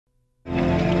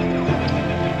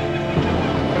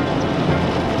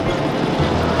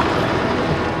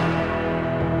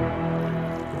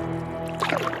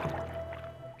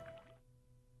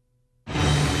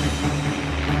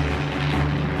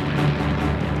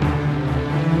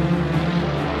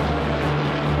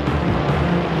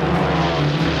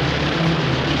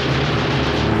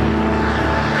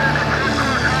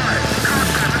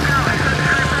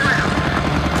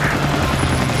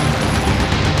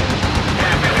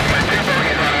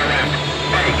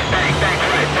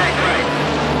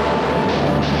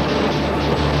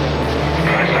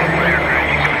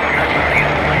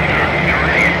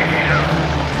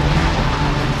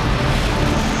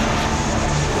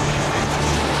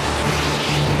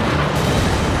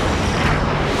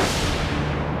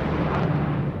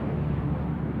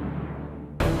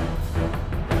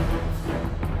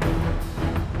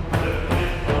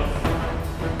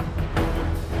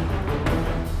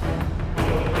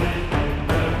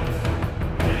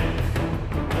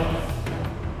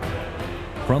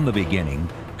From the beginning,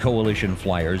 coalition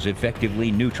flyers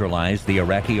effectively neutralized the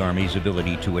Iraqi army's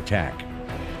ability to attack.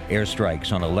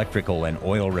 Airstrikes on electrical and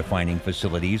oil refining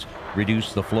facilities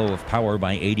reduced the flow of power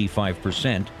by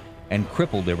 85% and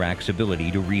crippled Iraq's ability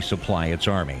to resupply its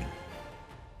army.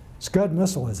 Scud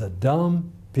missile is a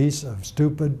dumb piece of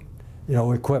stupid,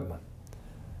 equipment.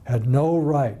 Had no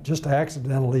right, just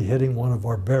accidentally hitting one of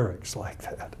our barracks like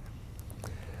that.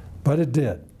 But it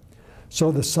did. So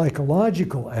the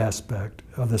psychological aspect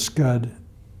of the Scud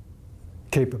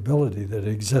capability that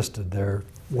existed there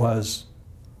was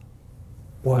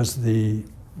the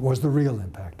real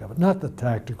impact of it, not the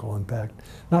tactical impact,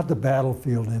 not the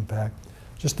battlefield impact,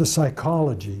 just the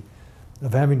psychology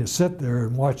of having to sit there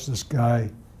and watch this guy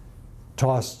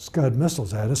toss Scud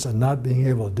missiles at us and not being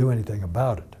able to do anything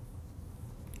about it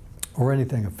or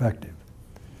anything effective.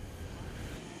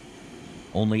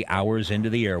 Only hours into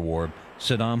the air war,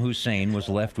 Saddam Hussein was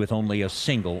left with only a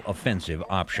single offensive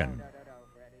option.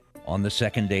 On the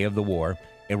second day of the war,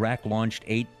 Iraq launched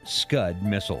 8 Scud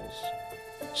missiles.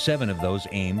 7 of those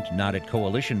aimed not at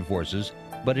coalition forces,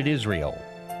 but at Israel.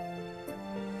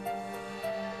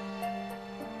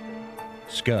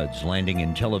 Scuds landing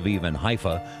in Tel Aviv and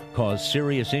Haifa caused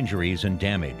serious injuries and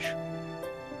damage.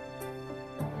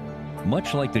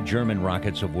 Much like the German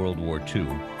rockets of World War II,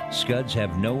 Scuds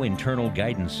have no internal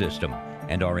guidance system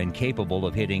and are incapable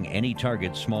of hitting any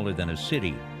target smaller than a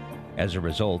city. As a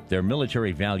result, their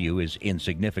military value is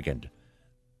insignificant.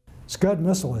 Scud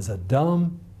missile is a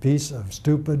dumb piece of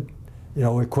stupid,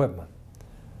 equipment.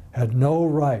 Had no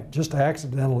right, just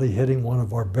accidentally hitting one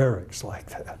of our barracks like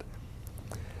that.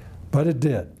 But it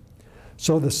did.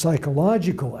 So the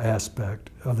psychological aspect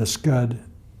of the Scud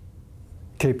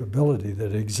capability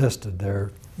that existed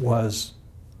there was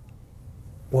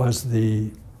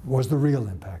the real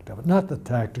impact of it, not the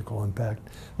tactical impact,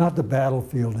 not the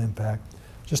battlefield impact,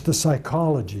 just the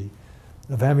psychology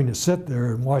of having to sit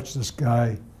there and watch this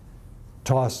guy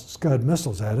toss Scud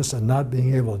missiles at us and not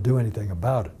being able to do anything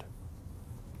about it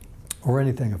or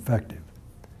anything effective.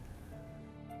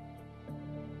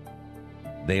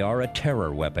 They are a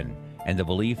terror weapon, and the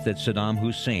belief that Saddam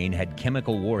Hussein had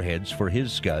chemical warheads for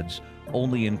his Scuds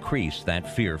only increased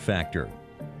that fear factor.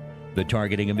 The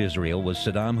targeting of Israel was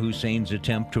Saddam Hussein's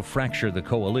attempt to fracture the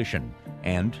coalition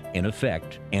and, in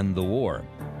effect, end the war.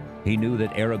 He knew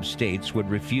that Arab states would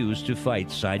refuse to fight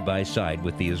side by side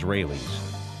with the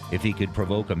Israelis. If he could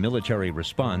provoke a military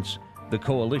response, the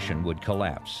coalition would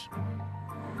collapse.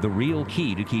 The real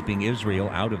key to keeping Israel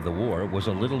out of the war was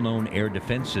a little-known air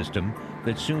defense system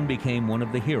that soon became one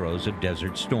of the heroes of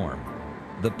Desert Storm,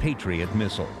 the Patriot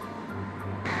missile.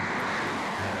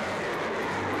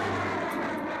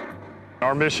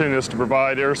 Our mission is to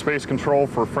provide airspace control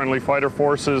for friendly fighter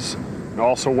forces and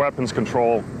also weapons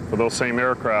control for those same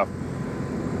aircraft.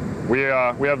 We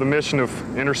have the mission of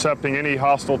intercepting any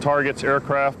hostile targets,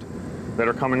 aircraft that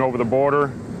are coming over the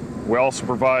border. We also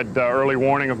provide early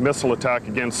warning of missile attack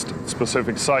against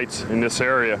specific sites in this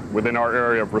area, within our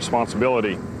area of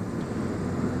responsibility.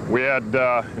 We had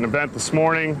an event this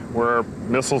morning where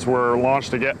missiles were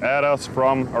launched at us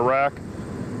from Iraq.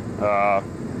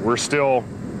 We're still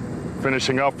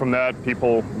finishing up from that,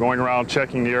 people going around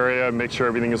checking the area, make sure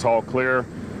everything is all clear.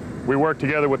 We work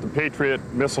together with the Patriot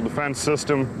missile defense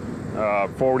system,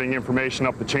 forwarding information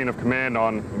up the chain of command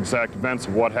on exact events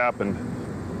of what happened.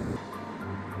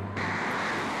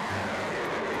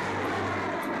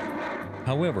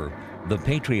 However, the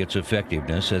Patriot's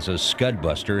effectiveness as a Scud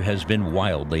buster has been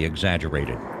wildly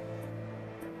exaggerated.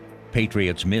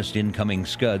 Patriots missed incoming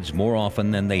Scuds more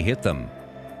often than they hit them.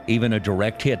 Even a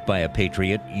direct hit by a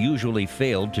Patriot usually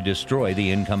failed to destroy the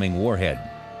incoming warhead.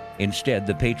 Instead,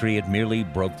 the Patriot merely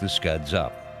broke the Scuds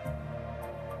up.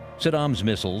 Saddam's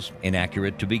missiles,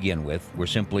 inaccurate to begin with, were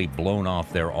simply blown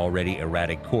off their already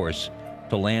erratic course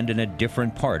to land in a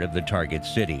different part of the target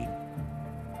city.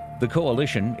 The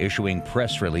coalition, issuing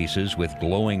press releases with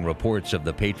glowing reports of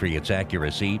the Patriot's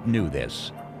accuracy, knew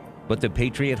this. But the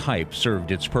Patriot hype served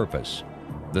its purpose.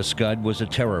 The Scud was a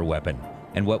terror weapon,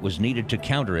 and what was needed to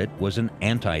counter it was an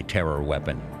anti-terror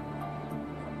weapon.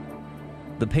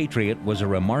 The Patriot was a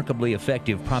remarkably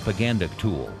effective propaganda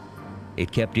tool.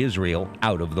 It kept Israel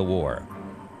out of the war.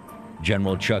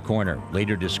 General Chuck Horner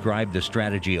later described the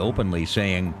strategy openly,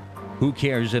 saying, "Who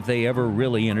cares if they ever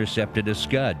really intercepted a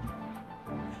Scud?"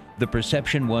 The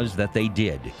perception was that they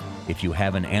did. If you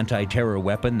have an anti-terror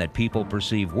weapon that people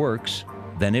perceive works,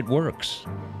 then it works.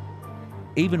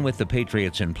 Even with the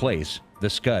Patriots in place, the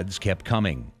Scuds kept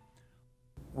coming.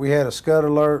 We had a Scud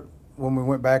alert when we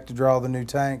went back to draw the new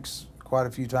tanks quite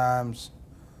a few times,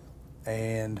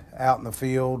 and out in the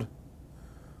field,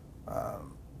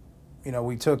 you know,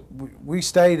 we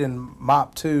stayed in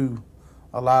MOP 2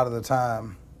 a lot of the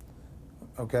time.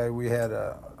 Okay, we had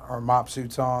our MOP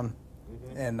suits on,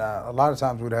 and a lot of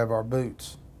times we'd have our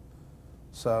boots.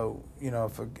 So, you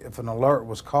know, if an alert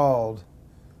was called,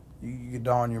 you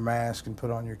don your mask and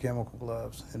put on your chemical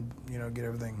gloves and, you know, get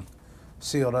everything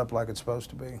sealed up like it's supposed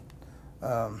to be.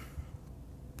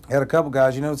 Had a couple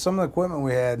guys, you know, some of the equipment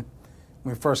we had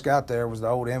when we first got there was the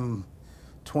old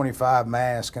M25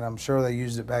 mask, and I'm sure they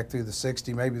used it back through the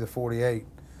 60, maybe the 48.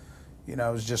 You know,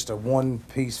 it was just a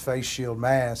one-piece face shield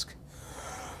mask.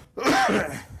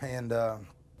 And a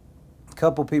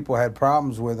couple people had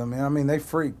problems with them, and I mean, they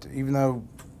freaked, even though,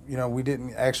 you know, we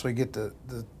didn't actually get the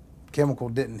chemical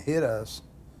didn't hit us.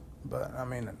 But I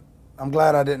mean, I'm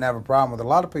glad I didn't have a problem with it. A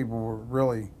lot of people were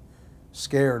really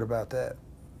scared about that.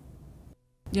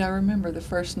 Yeah, I remember the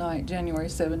first night, January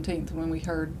 17th, when we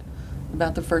heard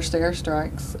about the first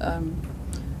airstrikes.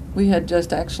 We had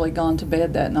just actually gone to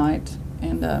bed that night,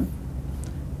 and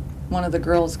one of the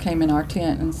girls came in our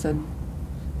tent and said,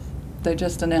 they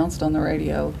just announced on the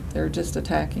radio they're just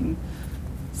attacking.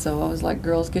 So I was like,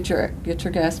 girls, get your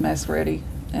gas masks ready.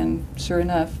 And sure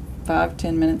enough,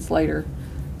 5-10 minutes later,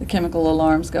 the chemical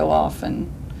alarms go off,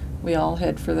 and we all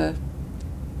head for the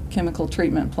chemical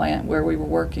treatment plant where we were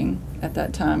working at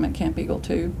that time at Camp Eagle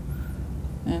 2.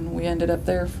 And we ended up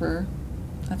there for,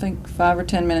 I think 5 or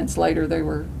 10 minutes later, they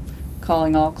were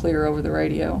calling all clear over the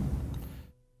radio.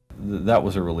 That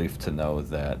was a relief to know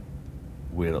that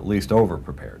we had at least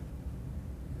over-prepared,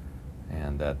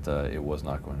 and that it was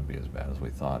not going to be as bad as we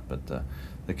thought. But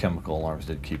the chemical alarms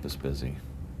did keep us busy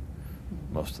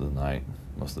most of the night,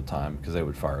 most of the time, because they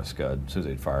would fire a Scud. As soon as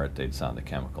they'd fire it, they'd sound the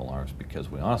chemical alarms, because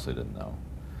we honestly didn't know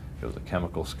if it was a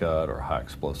chemical Scud or a high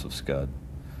explosive Scud,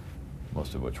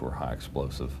 most of which were high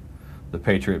explosive. The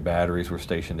Patriot batteries were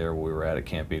stationed there where we were at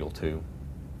Camp Eagle 2,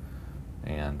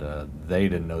 and they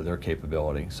didn't know their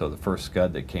capability. So the first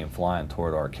Scud that came flying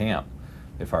toward our camp,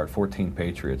 they fired 14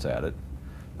 Patriots at it.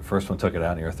 The first one took it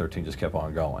out in the air, 13 just kept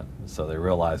on going. So they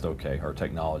realized, okay, our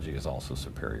technology is also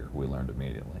superior. We learned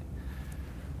immediately.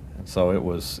 And so it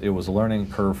was a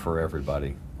learning curve for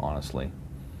everybody, honestly,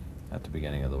 at the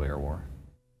beginning of the air war.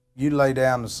 You lay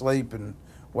down to sleep and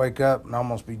wake up and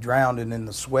almost be drowned in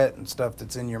the sweat and stuff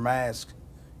that's in your mask,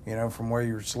 you know, from where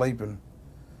you're sleeping.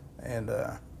 And,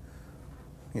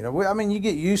 you know, I mean, you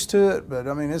get used to it, but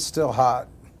I mean, it's still hot.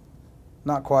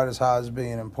 Not quite as hot as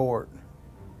being in port.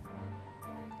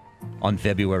 On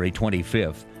February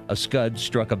 25th, a Scud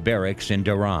struck a barracks in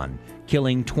Dhahran,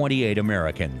 killing 28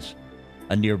 Americans.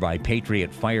 A nearby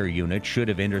Patriot fire unit should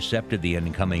have intercepted the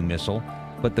incoming missile,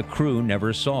 but the crew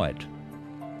never saw it.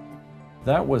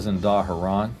 That was in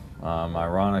Dhahran.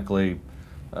 Ironically,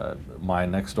 my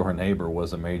next door neighbor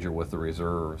was a major with the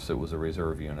reserves. It was a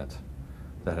reserve unit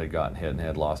that had gotten hit and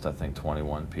had lost, I think,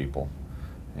 21 people.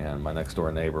 And my next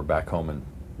door neighbor back home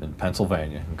in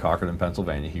Pennsylvania, in Concord,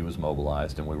 Pennsylvania, he was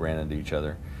mobilized, and we ran into each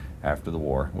other after the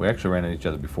war. We actually ran into each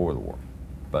other before the war,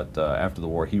 but after the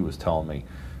war he was telling me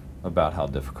about how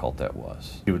difficult that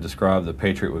was. He would describe the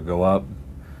Patriot would go up,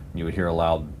 and you would hear a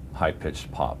loud,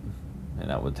 high-pitched pop, and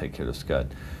that would take care of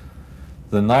Scud.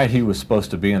 The night he was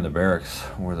supposed to be in the barracks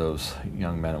where those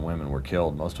young men and women were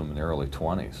killed, most of them in their early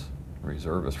 20s,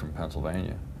 reservists from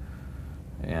Pennsylvania.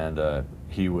 And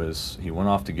he went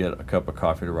off to get a cup of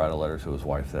coffee to write a letter to his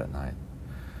wife that night.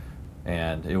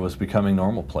 And it was becoming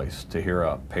normal-place to hear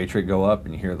a Patriot go up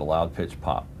and you hear the loud pitch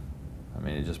pop. I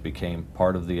mean, it just became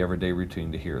part of the everyday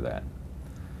routine to hear that.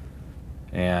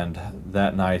 And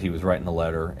that night he was writing a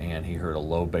letter and he heard a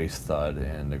low bass thud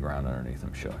and the ground underneath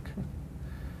him shook.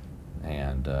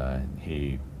 And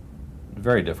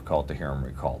very difficult to hear him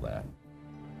recall that.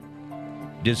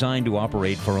 Designed to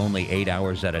operate for only 8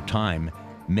 hours at a time,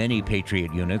 many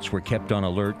Patriot units were kept on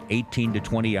alert 18 to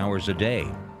 20 hours a day.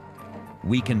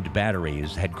 Weakened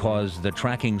batteries had caused the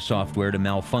tracking software to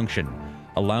malfunction,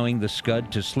 allowing the Scud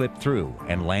to slip through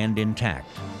and land intact.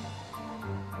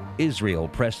 Israel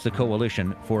pressed the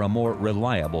coalition for a more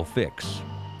reliable fix.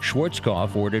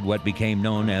 Schwarzkopf ordered what became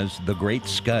known as the Great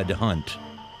Scud Hunt.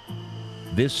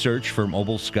 This search for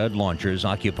mobile Scud launchers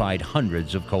occupied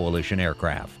hundreds of coalition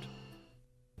aircraft.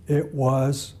 It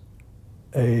was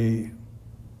a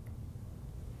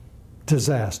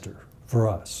disaster for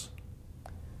us.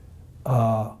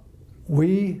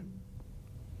 We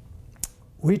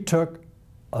took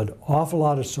an awful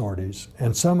lot of sorties,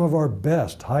 and some of our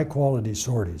best high-quality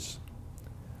sorties.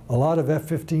 A lot of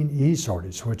F-15E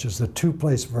sorties, which is the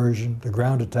two-place version, the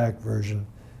ground attack version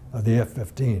of the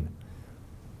F-15.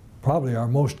 Probably our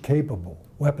most capable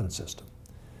weapon system.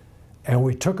 And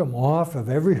we took them off of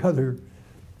every other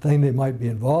thing they might be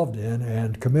involved in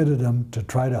and committed them to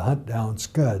try to hunt down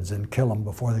Scuds and kill them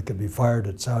before they could be fired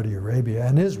at Saudi Arabia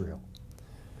and Israel.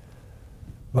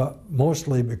 But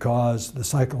mostly because the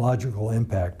psychological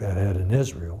impact that had in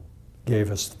Israel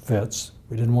gave us fits.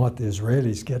 We didn't want the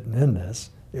Israelis getting in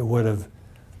this. It would have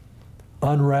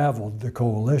unraveled the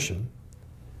coalition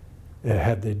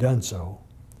had they done so.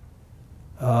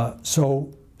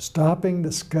 So stopping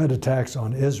the Scud attacks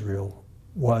on Israel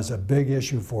was a big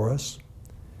issue for us.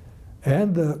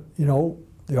 And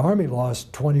the Army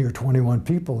lost 20 or 21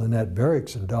 people in that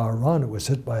barracks in Dhahran that was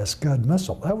hit by a Scud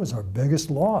missile. That was our biggest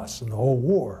loss in the whole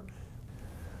war.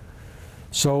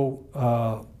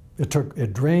 So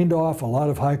it drained off a lot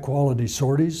of high-quality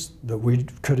sorties that we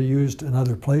could have used in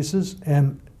other places,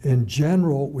 and in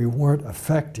general, we weren't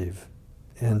effective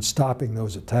in stopping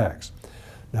those attacks.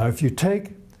 Now, if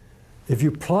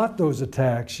you plot those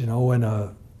attacks, in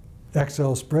a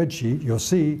Excel spreadsheet, you'll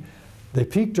see they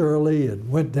peaked early and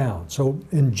went down. So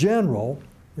in general,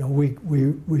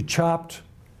 we chopped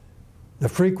the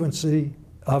frequency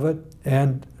of it,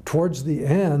 and towards the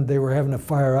end, they were having to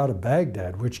fire out of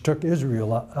Baghdad, which took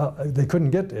Israel they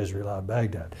couldn't get to Israel out of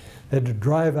Baghdad. They had to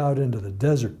drive out into the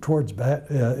desert towards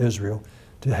Israel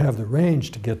to have the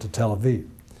range to get to Tel Aviv.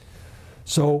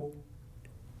 So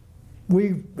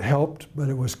we helped, but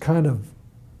it was kind of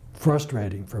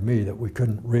frustrating for me that we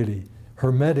couldn't really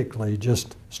hermetically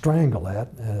just strangle that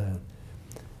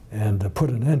and put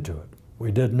an end to it.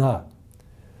 We did not.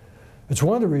 It's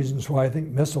one of the reasons why I think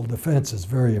missile defense is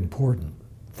very important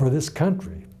for this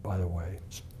country, by the way.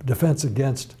 Defense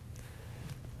against,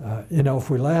 if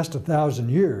we last 1,000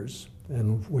 years,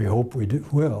 and we hope we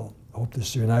will, hope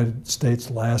this United States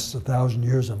lasts 1,000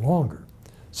 years and longer,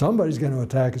 somebody's going to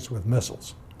attack us with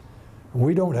missiles. And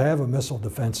we don't have a missile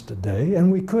defense today,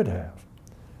 and we could have.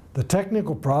 The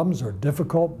technical problems are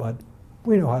difficult, but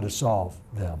we know how to solve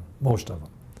them, most of them,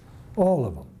 all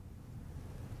of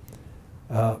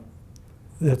them.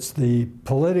 It's the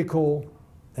political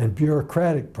and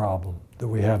bureaucratic problem that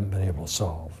we haven't been able to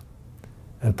solve.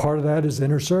 And part of that is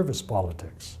inter-service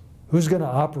politics. Who's going to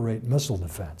operate missile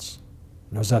defense?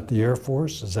 Is that the Air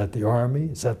Force? Is that the Army?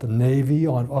 Is that the Navy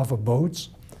off of boats?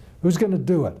 Who's going to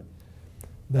do it?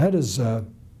 That has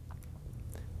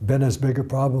been as big a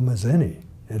problem as any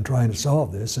in trying to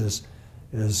solve this, is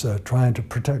trying to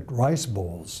protect rice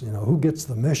bowls. Who gets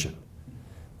the mission?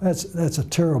 That's a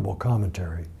terrible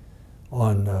commentary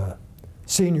on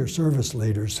senior service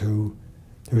leaders who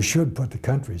should put the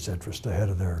country's interest ahead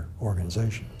of their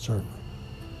organization, certainly.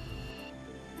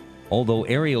 Although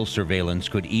aerial surveillance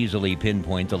could easily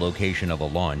pinpoint the location of a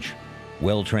launch,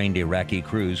 well-trained Iraqi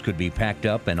crews could be packed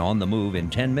up and on the move in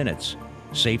 10 minutes,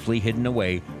 safely hidden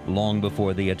away long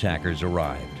before the attackers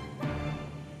arrived.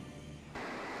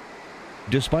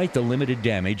 Despite the limited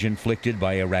damage inflicted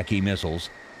by Iraqi missiles,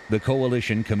 the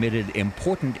coalition committed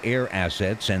important air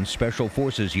assets and special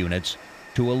forces units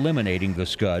to eliminating the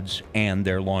Scuds and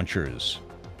their launchers.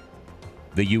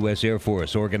 The U.S. Air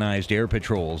Force organized air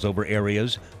patrols over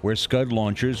areas where Scud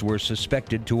launchers were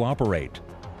suspected to operate,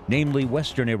 namely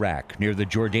western Iraq near the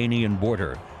Jordanian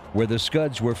border, where the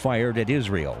Scuds were fired at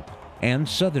Israel, and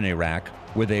southern Iraq,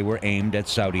 where they were aimed at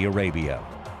Saudi Arabia.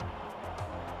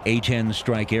 A-10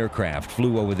 strike aircraft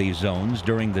flew over these zones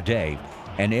during the day,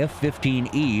 and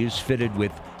F-15Es fitted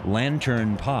with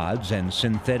lantern pods and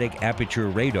synthetic aperture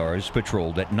radars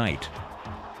patrolled at night.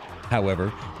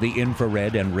 However, the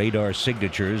infrared and radar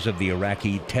signatures of the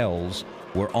Iraqi TELs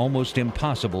were almost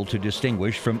impossible to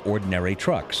distinguish from ordinary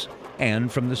trucks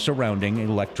and from the surrounding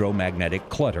electromagnetic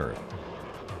clutter.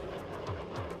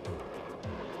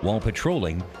 While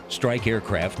patrolling, strike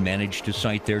aircraft managed to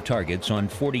sight their targets on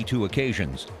 42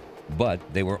 occasions, but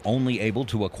they were only able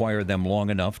to acquire them long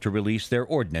enough to release their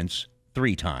ordnance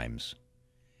 3 times.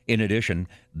 In addition,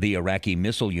 the Iraqi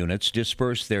missile units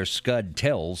dispersed their Scud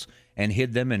TELs and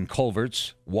hid them in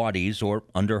culverts, wadis, or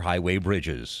under highway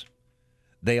bridges.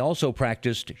 They also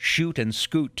practiced shoot and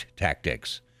scoot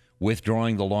tactics,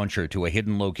 withdrawing the launcher to a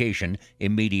hidden location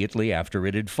immediately after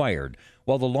it had fired,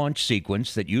 while the launch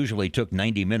sequence that usually took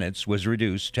 90 minutes was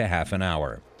reduced to half an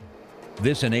hour.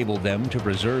 This enabled them to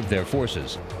preserve their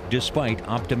forces, despite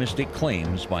optimistic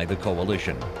claims by the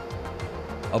coalition.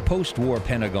 A post-war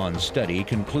Pentagon study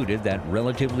concluded that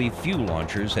relatively few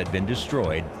launchers had been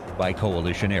destroyed by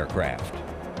coalition aircraft.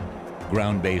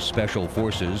 Ground-based special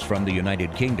forces from the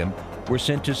United Kingdom were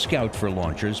sent to scout for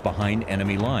launchers behind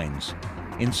enemy lines,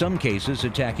 in some cases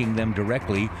attacking them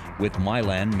directly with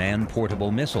Milan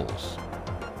man-portable missiles.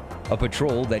 A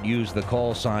patrol that used the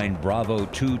call sign Bravo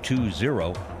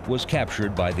 220 was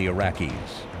captured by the Iraqis.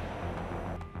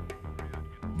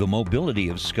 The mobility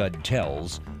of Scud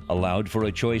TELs allowed for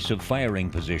a choice of firing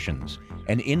positions,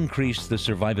 and increased the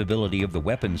survivability of the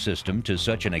weapon system to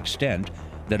such an extent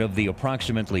that of the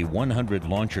approximately 100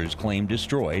 launchers claimed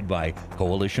destroyed by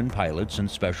coalition pilots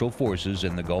and special forces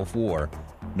in the Gulf War,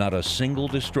 not a single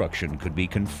destruction could be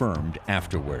confirmed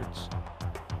afterwards.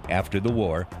 After the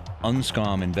war,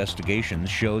 UNSCOM investigations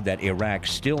showed that Iraq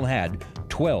still had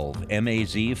 12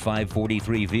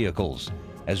 MAZ-543 vehicles,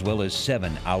 as well as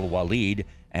 7 Al-Walid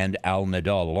and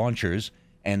Al-Nidal launchers,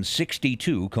 and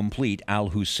 62 complete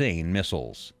Al-Hussein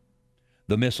missiles.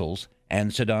 The missiles,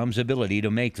 and Saddam's ability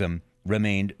to make them,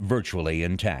 remained virtually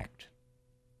intact.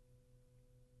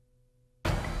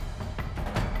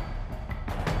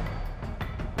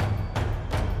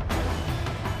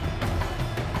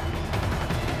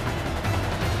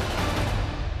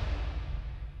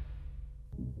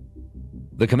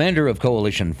 The commander of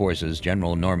coalition forces,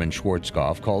 General Norman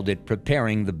Schwarzkopf, called it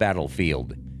preparing the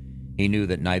battlefield. He knew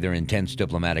that neither intense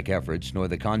diplomatic efforts nor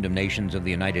the condemnations of the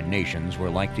United Nations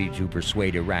were likely to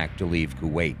persuade Iraq to leave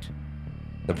Kuwait.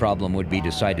 The problem would be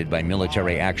decided by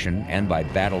military action and by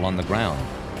battle on the ground.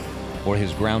 For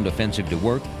his ground offensive to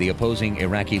work, the opposing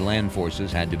Iraqi land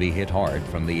forces had to be hit hard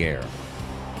from the air.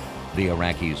 The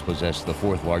Iraqis possessed the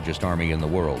 4th largest army in the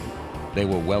world. They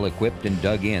were well equipped and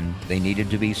dug in. They needed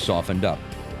to be softened up.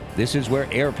 This is where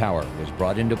air power was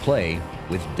brought into play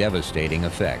with devastating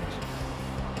effect.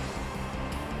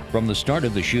 From the start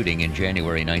of the shooting in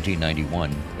January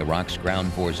 1991, Iraq's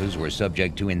ground forces were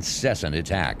subject to incessant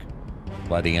attack.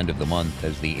 By the end of the month,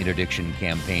 as the interdiction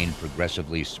campaign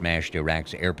progressively smashed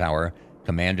Iraq's air power,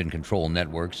 command and control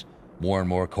networks, more and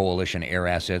more coalition air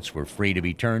assets were free to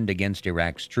be turned against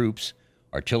Iraq's troops,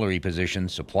 artillery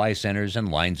positions, supply centers,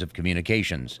 and lines of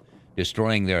communications,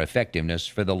 destroying their effectiveness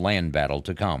for the land battle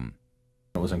to come.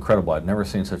 It was incredible. I'd never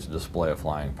seen such a display of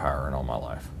flying power in all my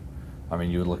life. I mean,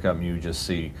 you would look up and you just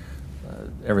see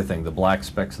everything, the black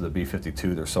specks of the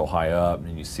B-52, they're so high up,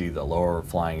 and you see the lower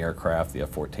flying aircraft, the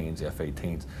F-14s, the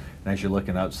F-18s, and as you're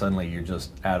looking up, suddenly you're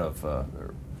just out of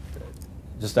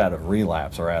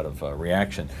relapse or out of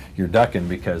reaction. You're ducking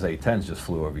because A-10s just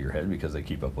flew over your head because they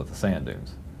keep up with the sand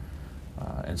dunes.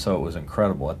 And so it was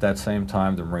incredible. At that same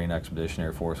time, the Marine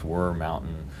Expeditionary Force were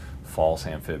mounting false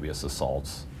amphibious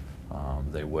assaults.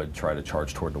 They would try to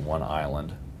charge toward the one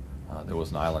island. There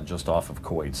was an island just off of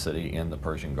Kuwait City in the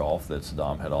Persian Gulf that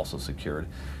Saddam had also secured.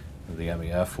 The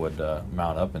MEF would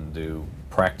mount up and do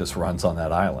practice runs on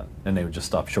that island, and they would just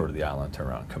stop short of the island, turn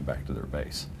around, and come back to their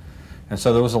base. And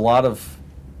so there was a lot of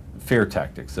fear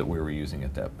tactics that we were using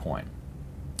at that point.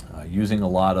 Using a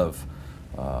lot of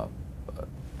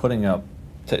putting up,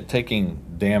 taking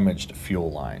damaged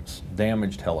fuel lines,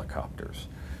 damaged helicopters,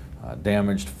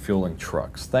 damaged fueling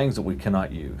trucks, things that we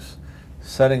cannot use,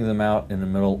 setting them out in the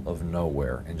middle of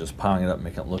nowhere and just piling it up,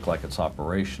 making it look like it's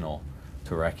operational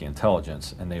to Iraqi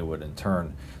intelligence, and they would in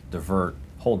turn divert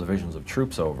whole divisions of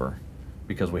troops over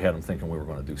because we had them thinking we were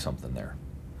going to do something there.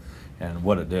 And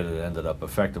what it did, it ended up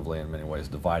effectively in many ways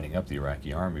dividing up the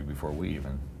Iraqi army before we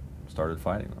even started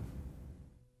fighting them.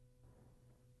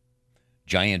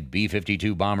 Giant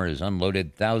B-52 bombers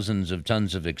unloaded thousands of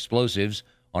tons of explosives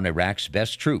on Iraq's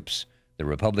best troops, the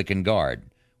Republican Guard,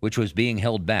 which was being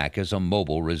held back as a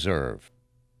mobile reserve.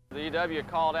 The EW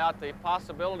called out the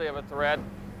possibility of a threat.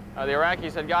 The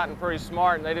Iraqis had gotten pretty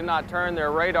smart and they did not turn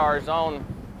their radars on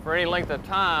for any length of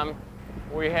time.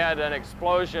 We had an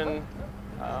explosion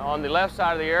on the left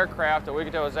side of the aircraft that we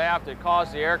could tell was aft. It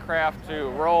caused the aircraft to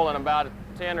roll in about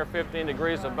 10 or 15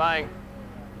 degrees of bank.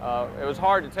 It was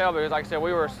hard to tell because, like I said,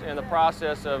 we were in the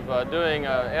process of doing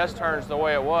S-turns the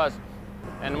way it was.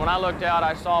 And when I looked out,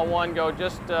 I saw one go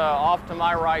just off to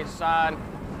my right side,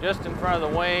 just in front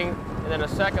of the wing, and then a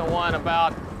second one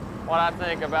about, what I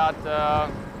think, about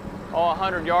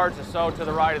 100 yards or so to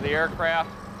the right of the aircraft.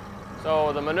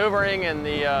 So the maneuvering and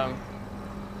the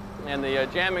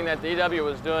jamming that the EW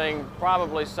was doing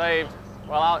probably saved,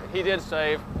 well, he did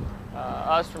save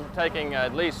us from taking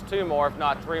at least 2 more, if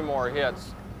not 3 more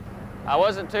hits. I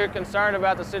wasn't too concerned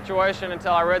about the situation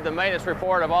until I read the maintenance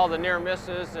report of all the near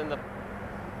misses and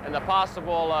the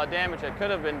possible damage that could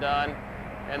have been done,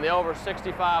 and the over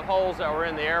 65 holes that were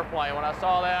in the airplane. When I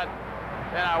saw that,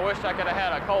 then I wished I could have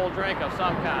had a cold drink of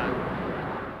some kind.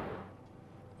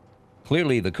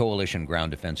 Clearly, the coalition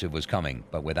ground offensive was coming,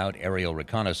 but without aerial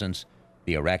reconnaissance,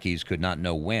 the Iraqis could not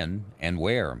know when and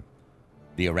where.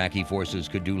 The Iraqi forces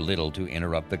could do little to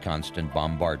interrupt the constant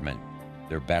bombardment.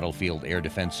 Their battlefield air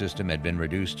defense system had been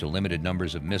reduced to limited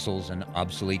numbers of missiles and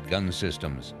obsolete gun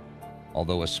systems.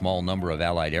 Although a small number of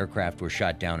Allied aircraft were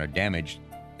shot down or damaged,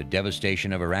 the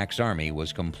devastation of Iraq's army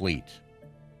was complete.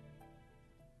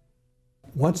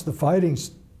 Once the fighting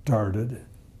started,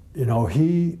 you know,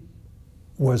 he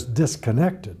was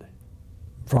disconnected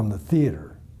from the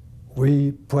theater.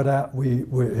 We put out,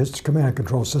 his command and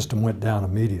control system went down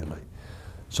immediately.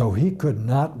 So he could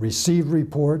not receive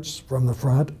reports from the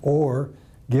front or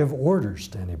give orders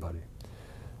to anybody.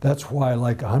 That's why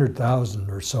like 100,000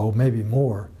 or so, maybe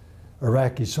more,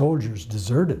 Iraqi soldiers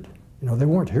deserted. You know, they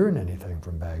weren't hearing anything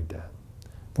from Baghdad.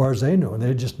 As far as they knew,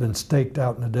 they'd just been staked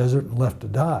out in the desert and left to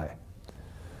die.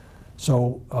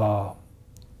 So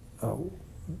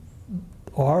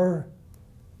our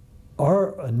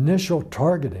initial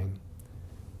targeting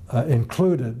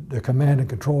included the command and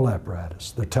control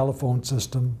apparatus, the telephone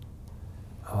system,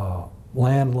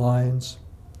 landlines.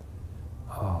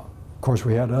 Of course,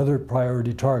 we had other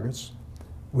priority targets.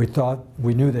 We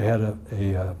knew they had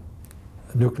a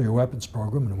nuclear weapons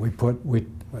program, and we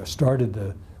started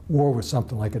the war with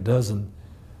something like a dozen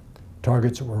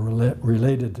targets that were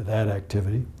related to that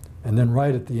activity. And then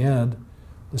right at the end,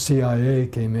 the CIA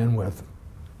came in with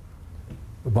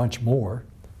a bunch more.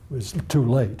 It was too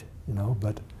late, you know,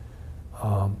 but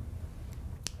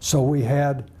so we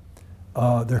had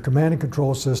their command and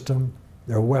control system,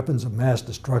 their weapons of mass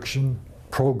destruction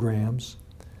programs.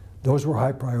 Those were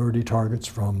high priority targets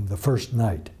from the first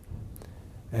night.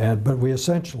 But we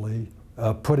essentially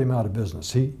put him out of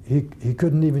business. He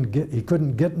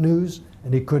couldn't get news,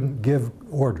 and he couldn't give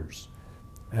orders.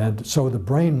 And so the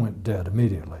brain went dead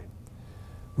immediately.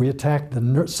 We attacked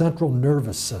the central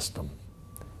nervous system.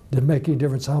 Didn't make any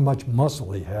difference how much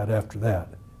muscle he had after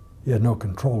that. He had no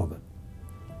control of it.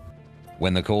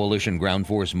 When the coalition ground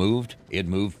force moved, it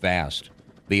moved fast.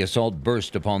 The assault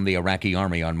burst upon the Iraqi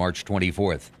army on March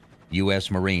 24th.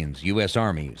 U.S. Marines, U.S.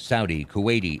 Army, Saudi,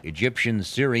 Kuwaiti, Egyptian,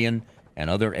 Syrian, and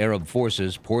other Arab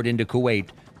forces poured into Kuwait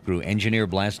through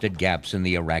engineer-blasted gaps in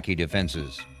the Iraqi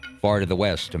defenses. Far to the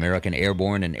west, American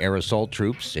airborne and air assault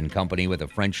troops, in company with a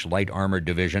French light armored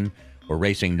division, were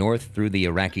racing north through the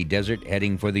Iraqi desert,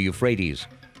 heading for the Euphrates,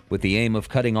 with the aim of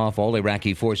cutting off all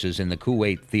Iraqi forces in the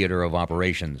Kuwait theater of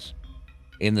operations.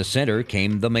 In the center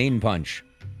came the main punch.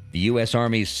 The U.S.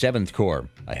 Army's 7th Corps,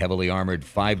 a heavily armored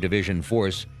 5-division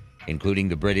force, including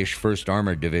the British 1st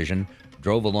Armored Division,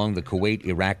 drove along the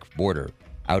Kuwait-Iraq border,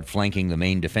 outflanking the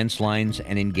main defense lines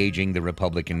and engaging the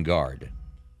Republican Guard.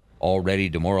 Already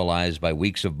demoralized by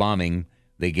weeks of bombing,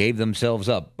 they gave themselves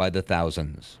up by the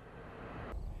thousands.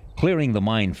 Clearing the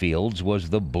minefields was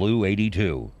the Blue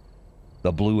 82.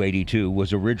 The Blue 82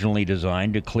 was originally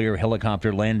designed to clear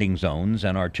helicopter landing zones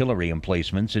and artillery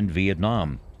emplacements in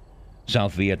Vietnam.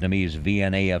 South Vietnamese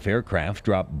VNAF aircraft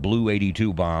dropped Blue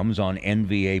 82 bombs on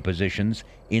NVA positions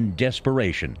in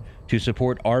desperation to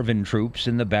support ARVN troops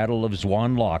in the Battle of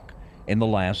Xuan Loc in the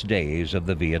last days of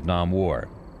the Vietnam War.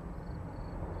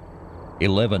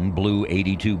 11 Blue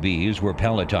 82Bs were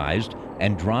palletized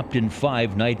and dropped in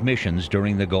 5 night missions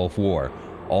during the Gulf War,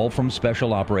 all from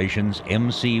Special Operations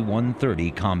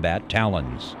MC-130 combat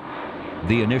Talons.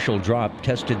 The initial drop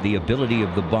tested the ability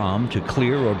of the bomb to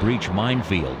clear or breach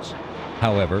minefields.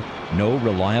 However, no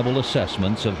reliable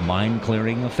assessments of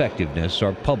mine-clearing effectiveness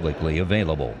are publicly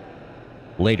available.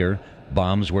 Later,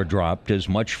 bombs were dropped as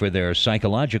much for their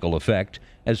psychological effect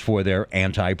as for their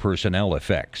anti-personnel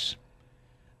effects.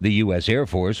 The U.S. Air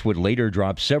Force would later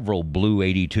drop several Blue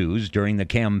 82s during the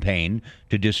campaign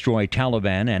to destroy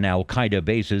Taliban and al-Qaeda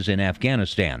bases in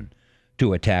Afghanistan,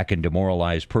 to attack and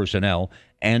demoralize personnel,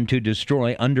 and to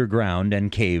destroy underground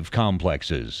and cave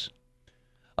complexes.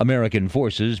 American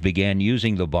forces began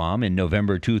using the bomb in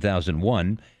November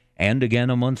 2001 and again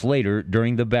a month later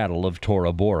during the Battle of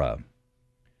Tora Bora.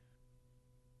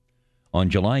 On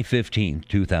July 15,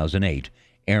 2008,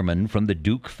 airmen from the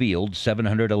Duke Field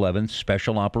 711th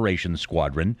Special Operations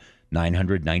Squadron,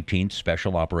 919th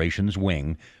Special Operations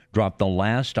Wing, dropped the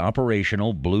last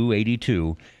operational Blue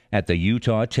 82 at the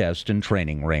Utah Test and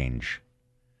Training Range.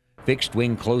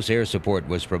 Fixed-wing close air support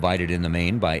was provided in the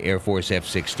main by Air Force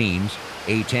F-16s,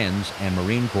 A-10s, and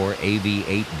Marine Corps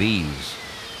AV-8Bs.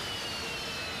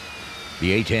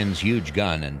 The A-10's huge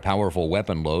gun and powerful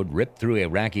weapon load ripped through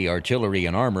Iraqi artillery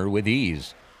and armor with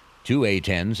ease. 2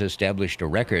 A-10s established a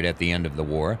record at the end of the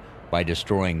war by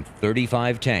destroying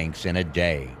 35 tanks in a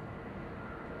day.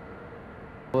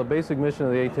 Well, the basic mission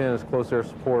of the A-10 is close air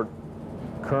support.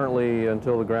 Currently,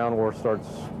 until the ground war starts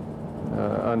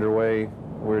underway,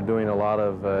 we're doing a lot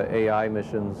of AI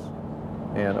missions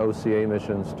and OCA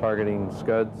missions targeting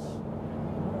Scuds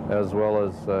as well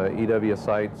as EW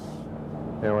sites,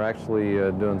 and we're actually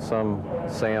doing some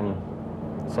SAM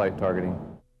site targeting.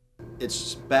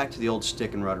 It's back to the old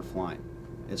stick and rudder flying.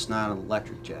 It's not an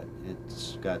electric jet.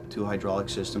 It's got 2 hydraulic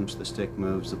systems. The stick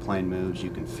moves, the plane moves. You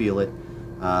can feel it.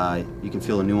 You can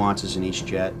feel the nuances in each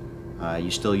jet. You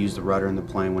still use the rudder in the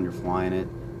plane when you're flying it,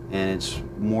 and it's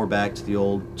more back to the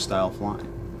old style flying.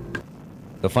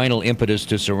 The final impetus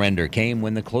to surrender came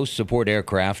when the close support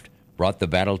aircraft brought the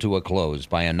battle to a close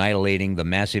by annihilating the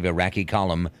massive Iraqi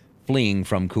column fleeing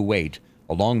from Kuwait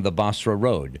along the Basra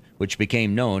Road, which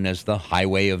became known as the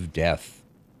Highway of Death.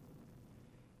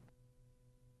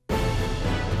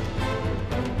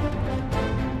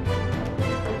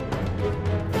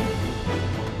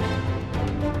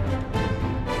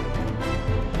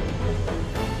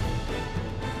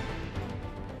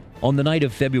 On the night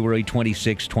of February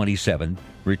 26-27,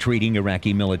 retreating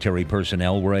Iraqi military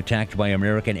personnel were attacked by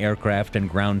American aircraft and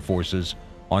ground forces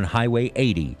on Highway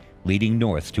 80, leading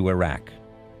north to Iraq.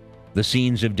 The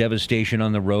scenes of devastation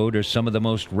on the road are some of the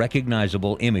most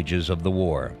recognizable images of the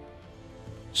war.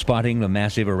 Spotting the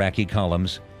massive Iraqi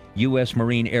columns, U.S.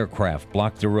 Marine aircraft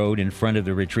blocked the road in front of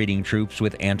the retreating troops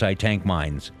with anti-tank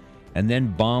mines, and then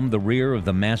bombed the rear of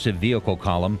the massive vehicle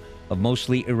column of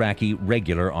mostly Iraqi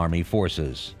regular army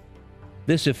forces.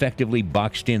 This effectively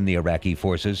boxed in the Iraqi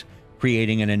forces,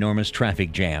 creating an enormous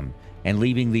traffic jam and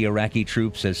leaving the Iraqi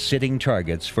troops as sitting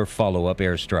targets for follow-up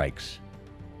airstrikes.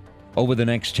 Over the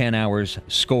next 10 hours,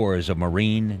 scores of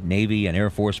Marine, Navy, and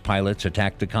Air Force pilots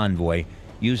attacked the convoy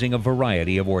using a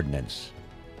variety of ordnance.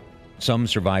 Some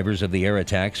survivors of the air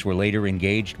attacks were later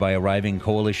engaged by arriving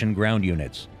coalition ground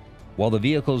units, while the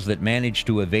vehicles that managed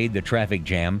to evade the traffic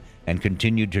jam and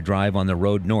continued to drive on the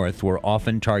road north were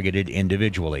often targeted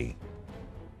individually.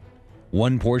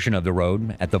 One portion of the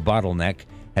road, at the bottleneck,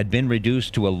 had been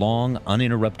reduced to a long,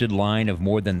 uninterrupted line of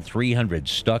more than 300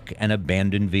 stuck and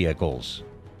abandoned vehicles.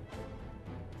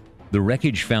 The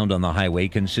wreckage found on the highway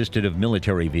consisted of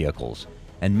military vehicles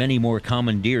and many more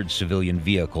commandeered civilian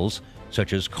vehicles,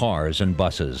 such as cars and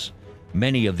buses.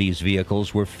 Many of these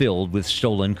vehicles were filled with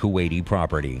stolen Kuwaiti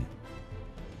property.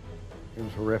 It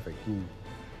was horrific.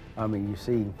 You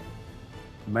see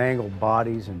mangled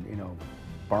bodies and,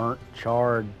 burnt,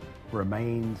 charred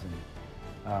remains,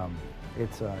 and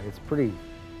it's pretty.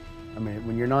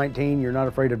 When you're 19, you're not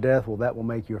afraid of death. Well, that will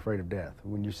make you afraid of death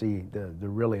when you see the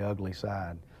really ugly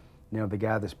side. The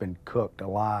guy that's been cooked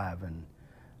alive, and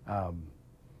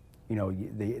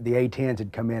the A-10s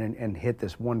had come in and hit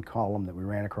this one column that we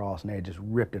ran across, and they had just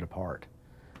ripped it apart.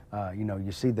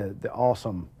 You see the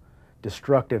awesome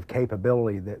destructive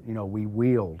capability that we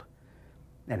wield,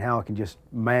 and how it can just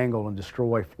mangle and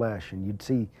destroy flesh. And you'd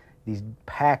see these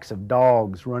packs of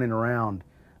dogs running around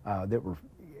that were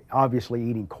obviously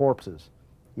eating corpses.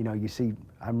 You see,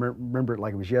 I remember it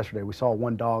like it was yesterday. We saw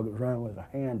one dog that was running with a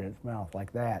hand in its mouth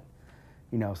like that.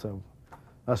 So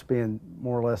us being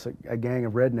more or less a gang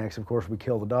of rednecks, of course, we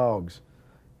kill the dogs.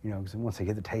 Because once they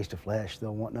get the taste of flesh,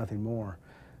 they'll want nothing more.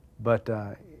 But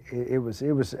it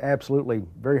was absolutely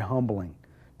very humbling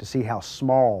to see how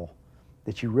small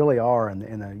that you really are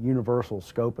in a universal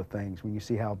scope of things, when you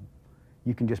see how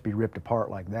you can just be ripped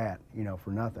apart like that,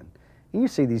 for nothing. And you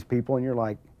see these people and you're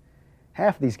like,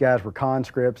 half of these guys were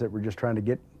conscripts that were just trying to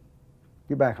get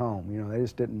back home. They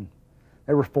just didn't,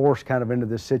 they were forced kind of into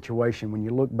this situation. When you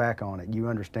look back on it, you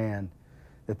understand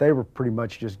that they were pretty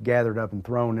much just gathered up and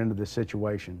thrown into this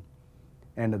situation.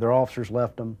 And their officers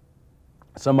left them.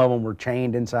 Some of them were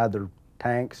chained inside their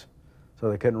tanks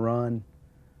so they couldn't run.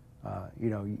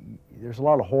 There's a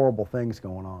lot of horrible things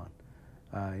going on.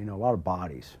 A lot of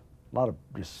bodies. A lot of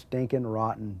just stinking,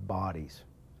 rotten bodies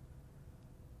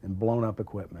and blown up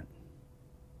equipment.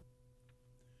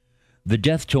 The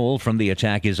death toll from the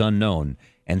attack is unknown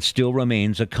and still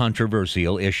remains a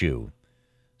controversial issue.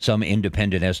 Some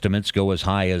independent estimates go as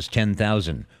high as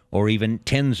 10,000 or even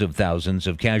tens of thousands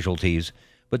of casualties,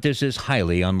 but this is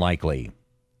highly unlikely.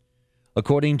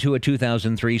 According to a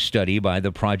 2003 study by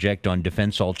the Project on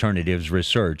Defense Alternatives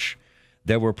Research,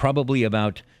 there were probably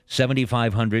about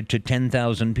 7,500 to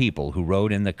 10,000 people who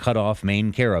rode in the cut-off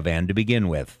main caravan to begin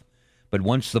with. But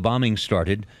once the bombing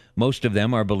started, most of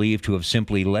them are believed to have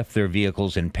simply left their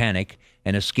vehicles in panic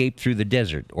and escaped through the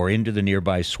desert or into the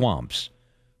nearby swamps.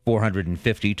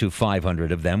 450 to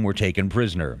 500 of them were taken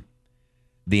prisoner.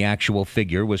 The actual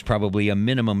figure was probably a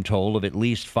minimum toll of at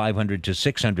least 500 to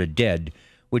 600 dead,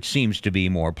 which seems to be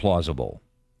more plausible.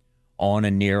 On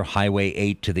and near Highway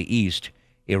 8 to the east,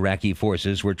 Iraqi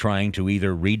forces were trying to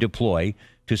either redeploy,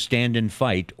 to stand and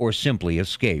fight, or simply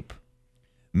escape.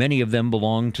 Many of them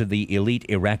belonged to the elite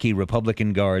Iraqi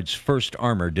Republican Guard's 1st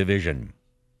Armored Division.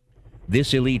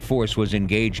 This elite force was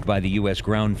engaged by the U.S.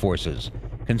 ground forces,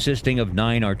 consisting of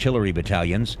 9 artillery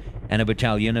battalions and a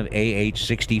battalion of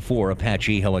AH-64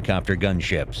 Apache helicopter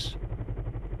gunships.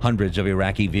 Hundreds of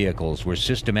Iraqi vehicles were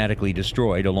systematically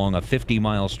destroyed along a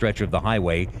 50-mile stretch of the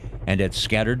highway and at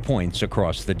scattered points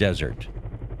across the desert.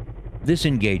 This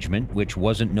engagement, which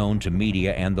wasn't known to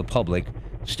media and the public,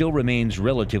 still remains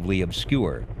relatively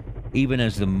obscure, even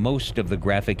as the most of the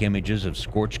graphic images of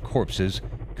scorched corpses,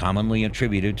 commonly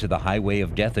attributed to the Highway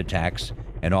of Death attacks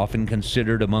and often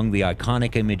considered among the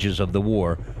iconic images of the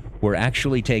war, were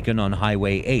actually taken on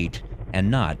Highway 8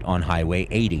 and not on Highway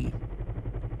 80.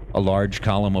 A large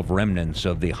column of remnants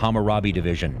of the Hammurabi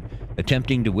Division,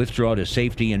 attempting to withdraw to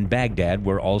safety in Baghdad,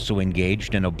 were also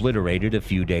engaged and obliterated a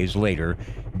few days later,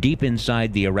 deep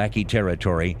inside the Iraqi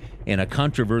territory, in a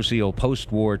controversial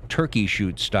post-war turkey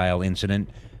shoot-style incident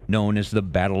known as the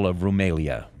Battle of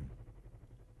Rumelia.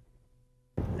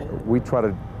 We try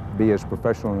to be as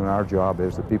professional in our job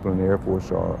as the people in the Air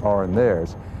Force are in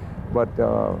theirs. But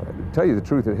to tell you the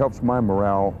truth, it helps my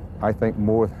morale, I think,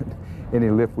 more than any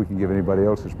lift we can give anybody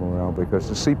else's morale, because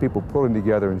to see people pulling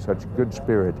together in such good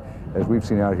spirit as we've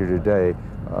seen out here today,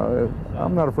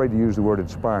 I'm not afraid to use the word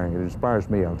inspiring. It inspires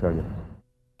me, I'll tell you.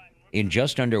 In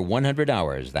just under 100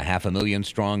 hours, the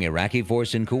 500,000-strong Iraqi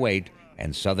force in Kuwait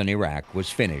and southern Iraq was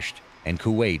finished, and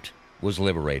Kuwait was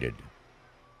liberated.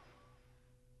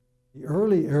 The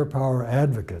early air power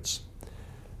advocates,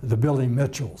 the Billy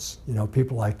Mitchells,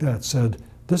 people like that, said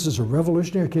this is a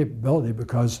revolutionary capability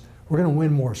because we're going to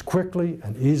win wars quickly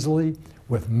and easily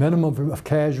with minimum of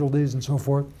casualties and so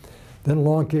forth. Then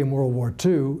along came World War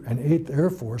II, and 8th Air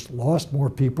Force lost more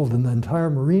people than the entire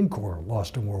Marine Corps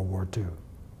lost in World War II.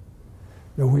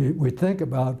 We think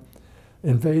about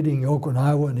invading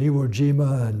Okinawa and Iwo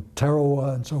Jima and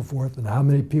Tarawa and so forth, and how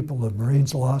many people the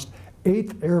Marines lost.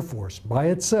 8th Air Force by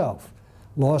itself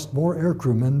lost more air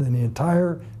crewmen than the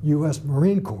entire U.S.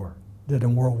 Marine Corps did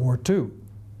in World War II.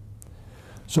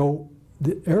 So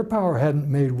the air power hadn't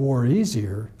made war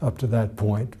easier up to that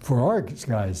point, for our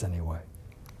guys anyway.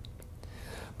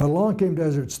 But along came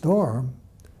Desert Storm,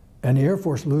 and the Air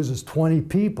Force loses 20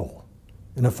 people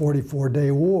in a 44-day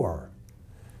war.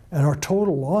 And our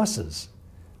total losses,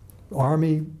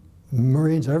 Army,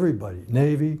 Marines, everybody,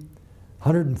 Navy,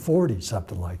 140,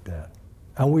 something like that.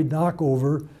 And we knock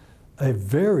over a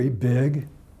very big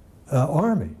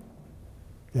Army,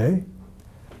 okay,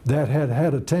 that had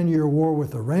had a 10-year war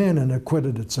with Iran and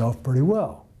acquitted itself pretty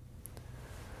well.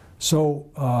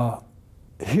 So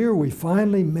here we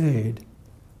finally made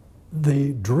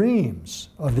the dreams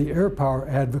of the air power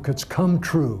advocates come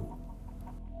true.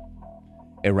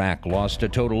 Iraq lost a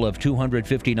total of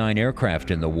 259 aircraft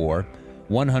in the war,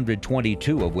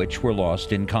 122 of which were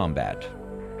lost in combat.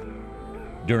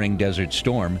 During Desert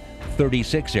Storm,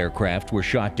 36 aircraft were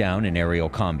shot down in aerial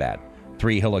combat.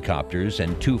 3 helicopters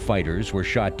and 2 fighters were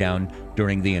shot down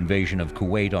during the invasion of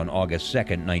Kuwait on August 2,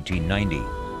 1990.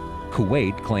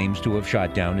 Kuwait claims to have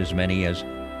shot down as many as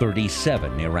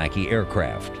 37 Iraqi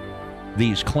aircraft.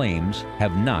 These claims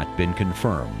have not been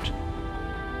confirmed.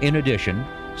 In addition,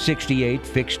 68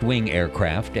 fixed-wing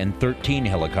aircraft and 13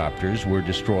 helicopters were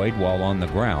destroyed while on the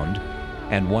ground,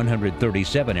 and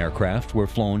 137 aircraft were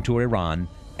flown to Iran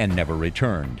and never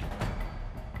returned.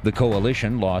 The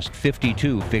coalition lost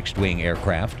 52 fixed-wing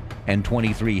aircraft and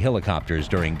 23 helicopters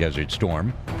during Desert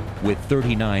Storm, with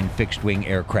 39 fixed-wing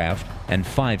aircraft and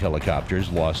 5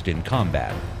 helicopters lost in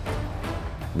combat.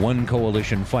 1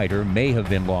 coalition fighter may have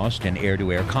been lost in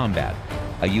air-to-air combat,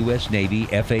 a U.S. Navy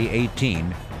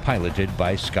FA-18 piloted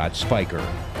by Scott Spiker.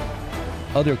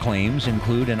 Other claims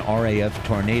include an RAF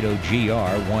Tornado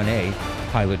GR-1A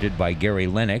piloted by Gary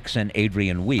Lennox and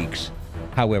Adrian Weeks.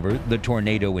 However, the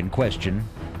Tornado in question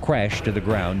crashed to the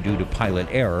ground due to pilot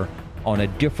error on a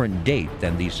different date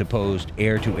than the supposed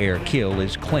air-to-air kill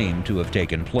is claimed to have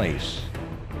taken place.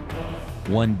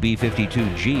 1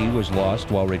 B-52G was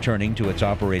lost while returning to its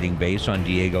operating base on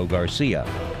Diego Garcia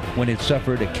when it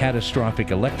suffered a catastrophic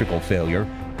electrical failure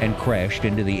and crashed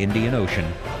into the Indian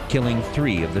Ocean, killing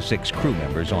 3 of the 6 crew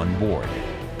members on board.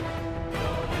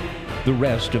 The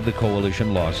rest of the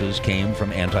coalition losses came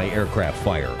from anti-aircraft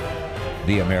fire.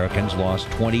 The Americans lost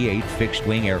 28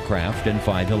 fixed-wing aircraft and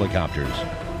 5 helicopters.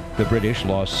 The British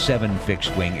lost 7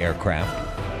 fixed-wing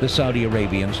aircraft. The Saudi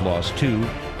Arabians lost 2,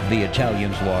 the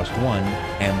Italians lost 1,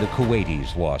 and the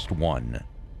Kuwaitis lost 1.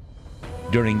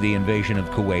 During the invasion of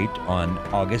Kuwait on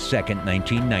August 2,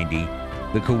 1990,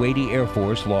 the Kuwaiti Air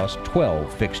Force lost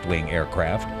 12 fixed-wing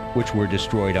aircraft, which were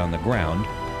destroyed on the ground,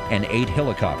 and 8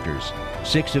 helicopters,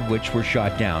 6 of which were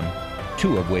shot down,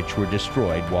 2 of which were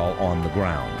destroyed while on the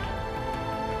ground.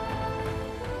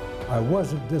 I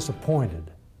wasn't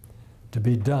disappointed to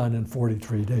be done in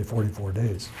 44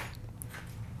 days.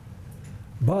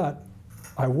 But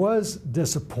I was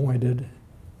disappointed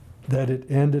that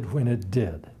it ended when it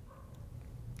did.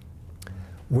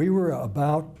 We were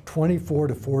about 24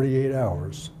 to 48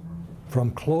 hours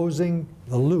from closing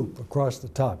the loop across the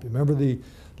top. You remember the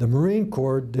Marine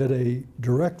Corps did a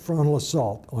direct frontal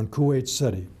assault on Kuwait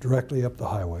City, directly up the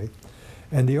highway,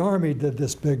 and the Army did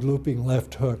this big looping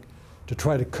left hook to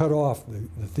try to cut off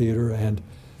the theater and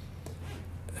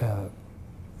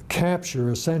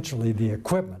capture essentially the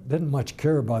equipment. Didn't much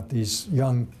care about these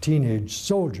young teenage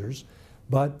soldiers,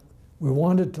 but we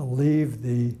wanted to leave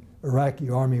the Iraqi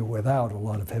army without a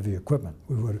lot of heavy equipment.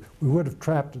 We would have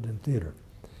trapped it in theater.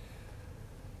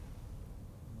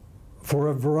 For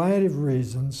a variety of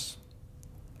reasons,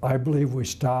 I believe we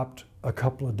stopped a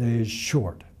couple of days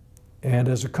short. And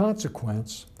as a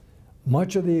consequence,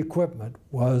 much of the equipment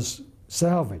was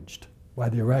salvaged by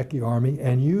the Iraqi army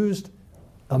and used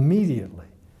immediately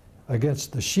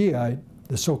against the Shiite,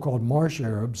 the so-called Marsh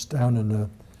Arabs down in the,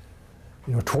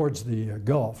 towards the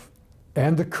Gulf,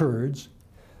 and the Kurds,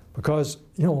 because,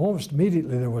 almost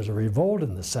immediately there was a revolt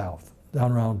in the south,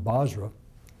 down around Basra,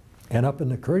 and up in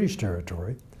the Kurdish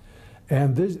territory.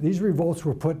 And these revolts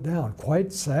were put down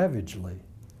quite savagely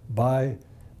by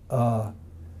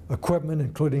equipment,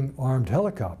 including armed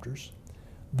helicopters,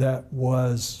 that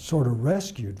was sort of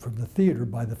rescued from the theater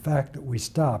by the fact that we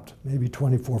stopped maybe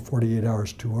 24, 48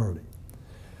 hours too early.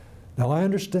 Now, I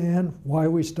understand why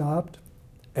we stopped,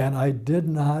 and I did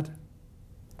not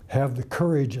have the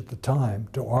courage at the time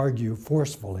to argue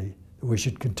forcefully that we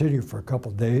should continue for a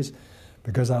couple of days,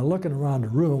 because I looking around the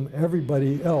room,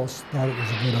 everybody else thought it was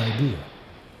a good idea.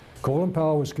 Colin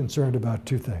Powell was concerned about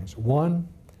two things. One,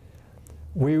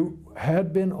 we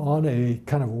had been on a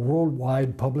kind of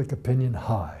worldwide public opinion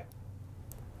high,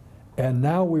 and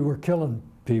now we were killing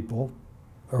people,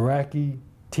 Iraqi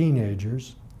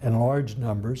teenagers in large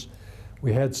numbers.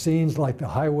 We had scenes like the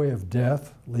Highway of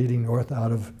Death leading north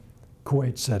out of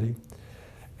Kuwait City,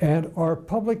 and our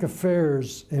public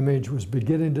affairs image was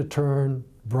beginning to turn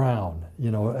brown,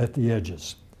 at the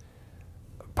edges.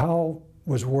 Powell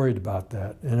was worried about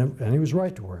that, and he was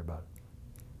right to worry about it.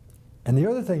 And the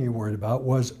other thing he worried about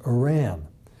was Iran.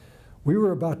 We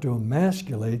were about to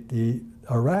emasculate the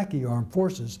Iraqi armed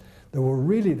forces that were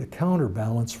really the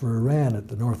counterbalance for Iran at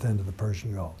the north end of the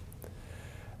Persian Gulf.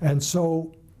 And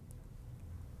so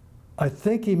I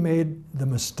think he made the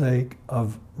mistake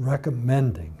of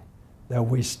recommending that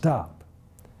we stop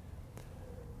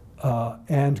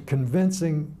and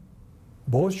convincing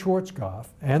both Schwarzkopf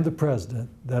and the president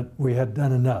that we had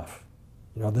done enough.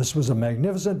 This was a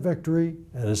magnificent victory,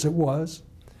 as it was,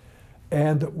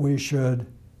 and that we should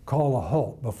call a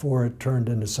halt before it turned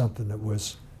into something that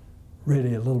was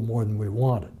really a little more than we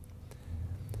wanted.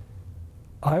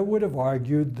 I would have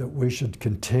argued that we should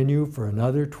continue for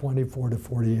another 24 to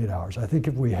 48 hours. I think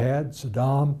if we had,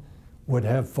 Saddam would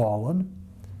have fallen.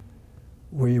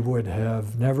 We would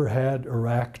have never had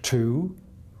Iraq II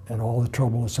and all the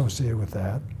trouble associated with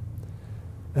that,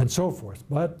 and so forth.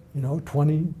 But,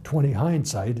 20/20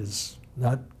 hindsight is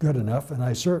not good enough, and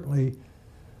I certainly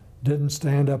didn't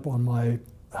stand up on my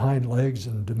hind legs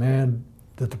and demand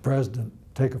that the president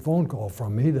take a phone call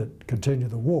from me that continue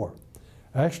the war.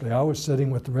 Actually, I was sitting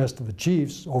with the rest of the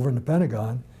chiefs over in the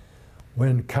Pentagon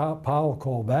when Powell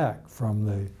called back from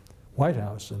the White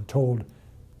House and told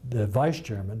the vice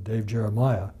chairman, Dave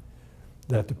Jeremiah,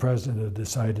 that the president had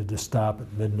decided to stop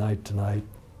at midnight tonight.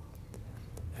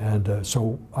 And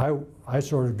so I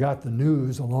sort of got the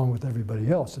news along with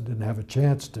everybody else and didn't have a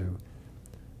chance to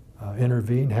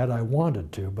intervene had I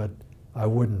wanted to, but I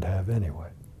wouldn't have anyway.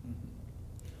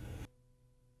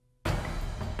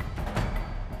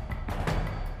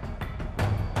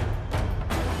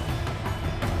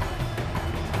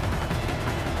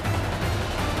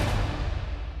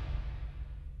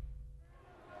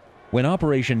 When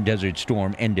Operation Desert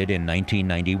Storm ended in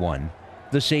 1991,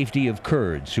 the safety of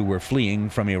Kurds who were fleeing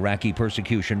from Iraqi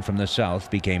persecution from the south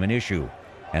became an issue,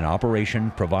 and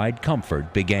Operation Provide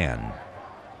Comfort began.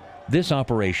 This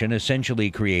operation essentially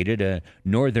created a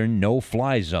northern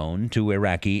no-fly zone to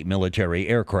Iraqi military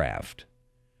aircraft.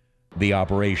 The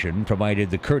operation provided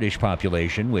the Kurdish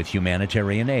population with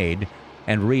humanitarian aid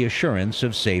and reassurance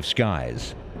of safe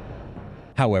skies.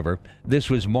 However, this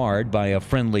was marred by a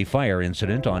friendly fire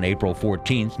incident on April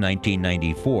 14,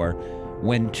 1994,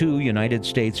 when two United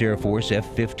States Air Force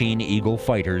F-15 Eagle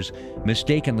fighters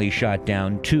mistakenly shot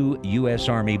down two U.S.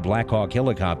 Army Black Hawk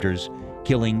helicopters,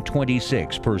 killing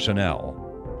 26 personnel.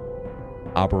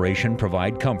 Operation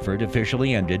Provide Comfort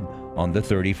officially ended on the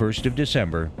 31st of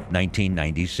December,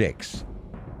 1996.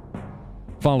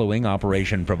 Following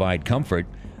Operation Provide Comfort,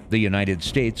 the United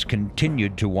States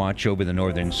continued to watch over the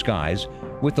northern skies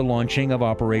with the launching of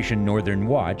Operation Northern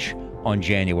Watch on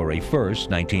January 1,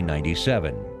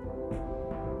 1997.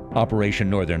 Operation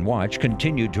Northern Watch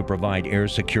continued to provide air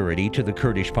security to the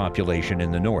Kurdish population in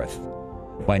the north.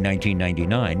 By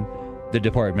 1999, the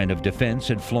Department of Defense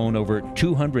had flown over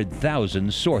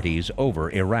 200,000 sorties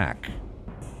over Iraq.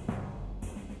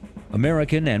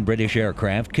 American and British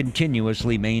aircraft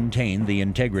continuously maintained the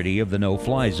integrity of the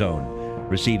no-fly zone,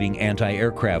 receiving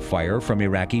anti-aircraft fire from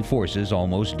Iraqi forces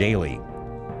almost daily.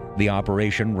 The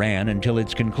operation ran until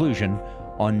its conclusion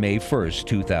on May 1,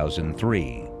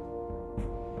 2003.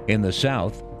 In the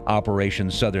south, Operation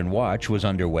Southern Watch was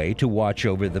underway to watch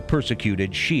over the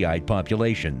persecuted Shiite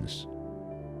populations.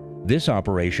 This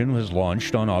operation was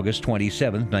launched on August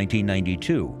 27,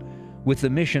 1992, with the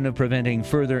mission of preventing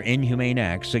further inhumane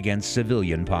acts against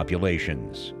civilian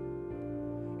populations.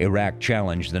 Iraq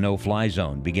challenged the no-fly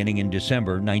zone beginning in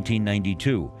December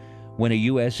 1992, when a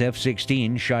U.S.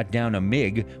 F-16 shot down a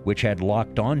MiG which had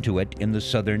locked onto it in the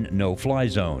southern no-fly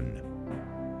zone.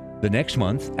 The next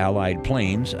month, Allied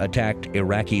planes attacked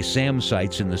Iraqi SAM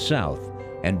sites in the south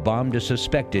and bombed a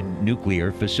suspected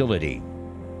nuclear facility.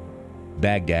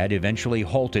 Baghdad eventually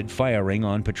halted firing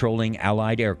on patrolling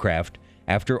Allied aircraft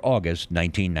after August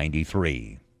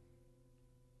 1993.